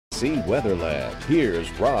KATC Weather Lab.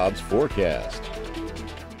 Here's Rob's forecast.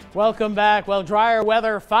 Welcome back. Well, drier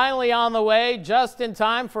weather finally on the way, just in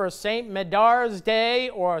time for St. Médard's Day,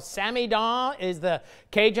 or Samidon is the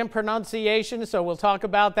Cajun pronunciation, so we'll talk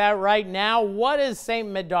about that right now. What is St.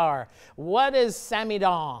 Médard? What is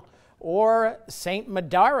Samidon? Or St.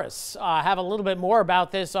 Médardus. I have a little bit more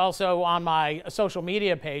about this also on my social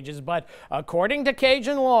media pages, but according to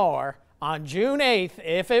Cajun lore, on June 8th,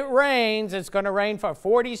 if it rains, it's going to rain for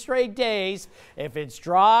 40 straight days. If it's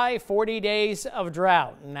dry, 40 days of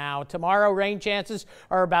drought. Now, tomorrow rain chances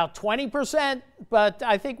are about 20%, but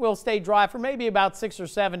I think we'll stay dry for maybe about 6 or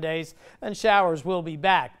 7 days, then showers will be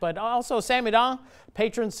back. But also Samidon,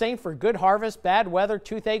 patron saint for good harvest, bad weather,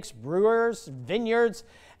 toothaches, brewers, vineyards,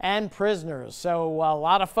 and prisoners. So a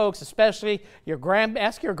lot of folks, especially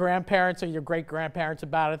ask your grandparents or your great-grandparents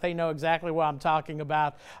about it. They know exactly what I'm talking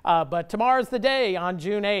about. But tomorrow's the day on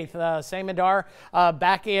June 8th. St. Médard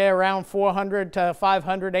back around 400 to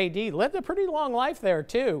 500 AD. Lived a pretty long life there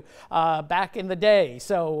too back in the day.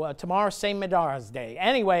 So tomorrow's St. Médard's Day.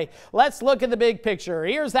 Anyway, let's look at the big picture.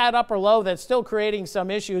 Here's that upper low that's still creating some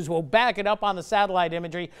issues. We'll back it up on the satellite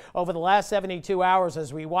imagery over the last 72 hours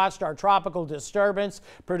as we watched our tropical disturbance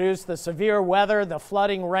produce the severe weather, the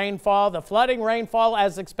flooding rainfall. The flooding rainfall,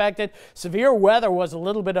 as expected. Severe weather was a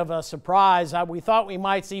little bit of a surprise. We thought we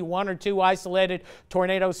might see 1 or 2 isolated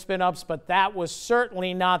tornado spin-ups, but that was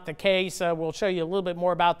certainly not the case. We'll show you a little bit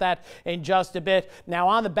more about that in just a bit. Now,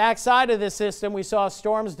 on the backside of this system, we saw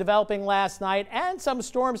storms developing last night and some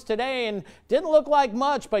storms today, and didn't look like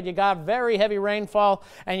much, but you got very heavy rainfall,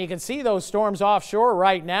 and you can see those storms offshore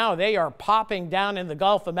right now. They are popping down in the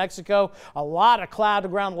Gulf of Mexico. A lot of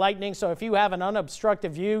cloud-to-ground lightning, so if you have an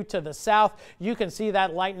unobstructed view to the south, you can see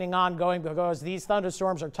that lightning ongoing because these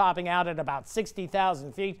thunderstorms are topping out at about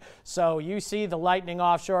 60,000 feet. So you see the lightning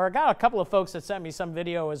offshore. I got a couple of folks that sent me some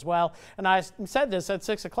video as well, and I said this at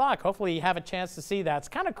 6 o'clock. Hopefully you have a chance to see that. It's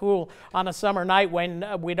kind of cool on a summer night when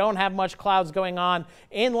we don't have much clouds going on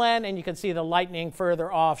inland, and you can see the lightning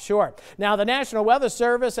further offshore. Now, the National Weather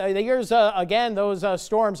Service, here's again those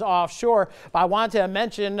storms offshore. But I want to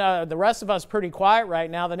mention the rest of us pretty quiet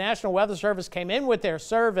right now. The National Weather Service came in with their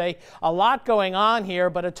survey. A lot going on here,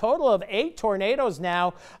 but a total of 8 tornadoes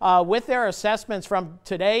now with their assessments from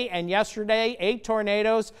today and yesterday. 8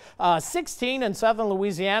 tornadoes, 16 in southern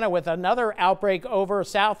Louisiana with another outbreak over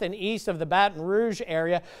south and east of the Baton Rouge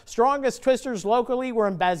area. Strongest twisters locally were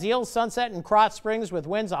in Basile, Sunset, and Krotz Springs with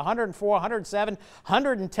winds 104, 107,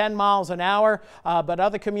 110 miles an hour. But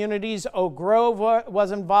other communities, Oak Grove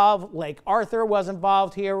was involved, Lake Arthur was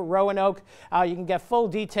involved here, Roanoke. You can get full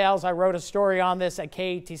details. I wrote a story on this at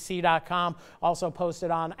KATC.com, also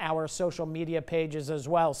posted on our social media pages as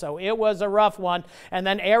well. So it was a rough one. And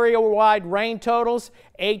then area-wide rain totals,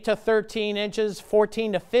 8 to 13 inches,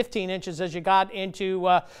 14 to 15 inches as you got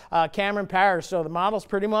into Cameron Parish. So the models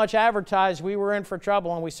pretty much advertised we were in for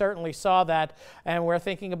trouble, and we certainly saw that. And we're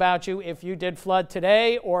thinking about you if you did flood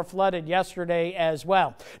today or flooded yesterday as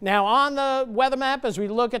well. Now, on the weather map, as we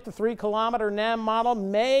look at the 3-kilometer NEM model,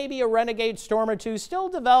 maybe a renegade storm or two still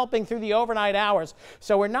developing through the overnight hours.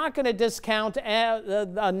 So we're not going to discount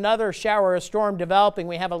another shower or storm developing.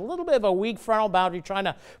 We have a little bit of a weak frontal boundary trying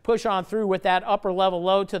to push on through with that upper level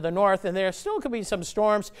low to the north, and there still could be some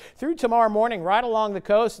storms through tomorrow morning right along the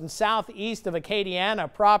coast and southeast of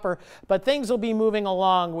Acadiana proper, but things will be moving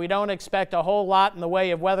along. We don't expect a whole lot in the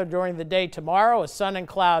way of weather during the day tomorrow. A sun and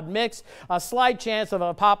cloud mix, a slight chance of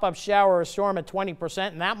a pop-up shower or storm at 20%,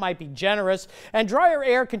 and that might be generous. And drier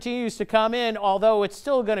air continues to come in, although it's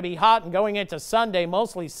still going to be hot and going into Sunday,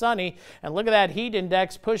 mostly sunny. And look at that heat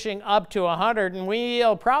index pushing up to 100, and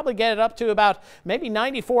we'll probably get it up to about maybe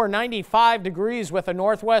 94, 95 degrees with a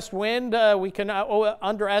northwest wind. We can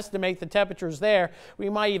underestimate the temperatures there. We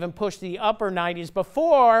might even push the upper 90s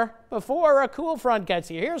before a cool front gets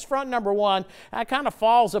here. Here's front number 1. That kind of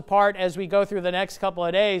falls apart as we go through the next couple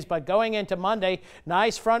of days, but going into Monday,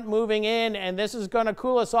 nice front moving in, and this is going to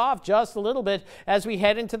cool us off just a little bit as we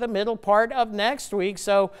head into the middle part of next week.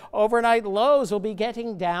 So overnight lows will be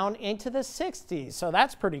getting down into the 60s. So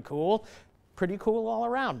that's pretty cool. Pretty cool all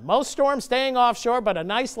around. Most storms staying offshore, but a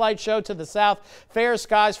nice light show to the south. Fair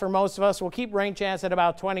skies for most of us. We'll keep rain chance at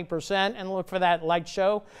about 20% and look for that light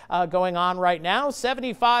show going on right now.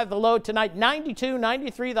 75 the low tonight, 92,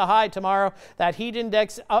 93 the high tomorrow. That heat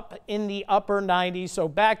index up in the upper 90s. So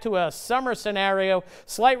back to a summer scenario.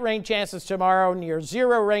 Slight rain chances tomorrow, near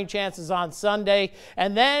 0 rain chances on Sunday.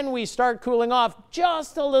 And then we start cooling off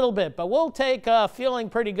just a little bit, but we'll take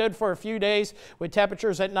feeling pretty good for a few days with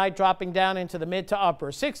temperatures at night dropping down into to the mid to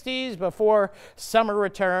upper 60s before summer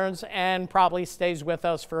returns and probably stays with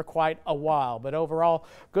us for quite a while. But overall,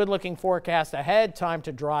 good looking forecast ahead. Time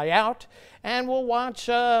to dry out. And we'll watch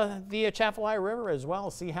the Atchafalaya River as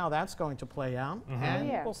well, see how that's going to play out. And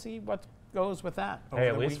we'll see what goes with that. Hey,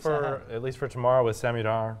 at least for tomorrow with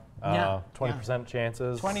Samudar, 20%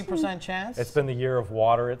 chances. 20% chance. It's been the year of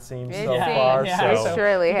water, it seems, so far. Yeah. So it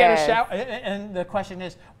surely has. And the question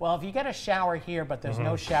is, well, if you get a shower here, but there's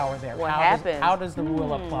no shower there, What happens? How does the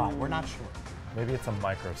rule apply? We're not sure. maybe it's a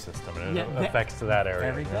microsystem and it affects to that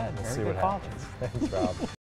area. Very good. We'll Very see good what happens. Thanks, Rob.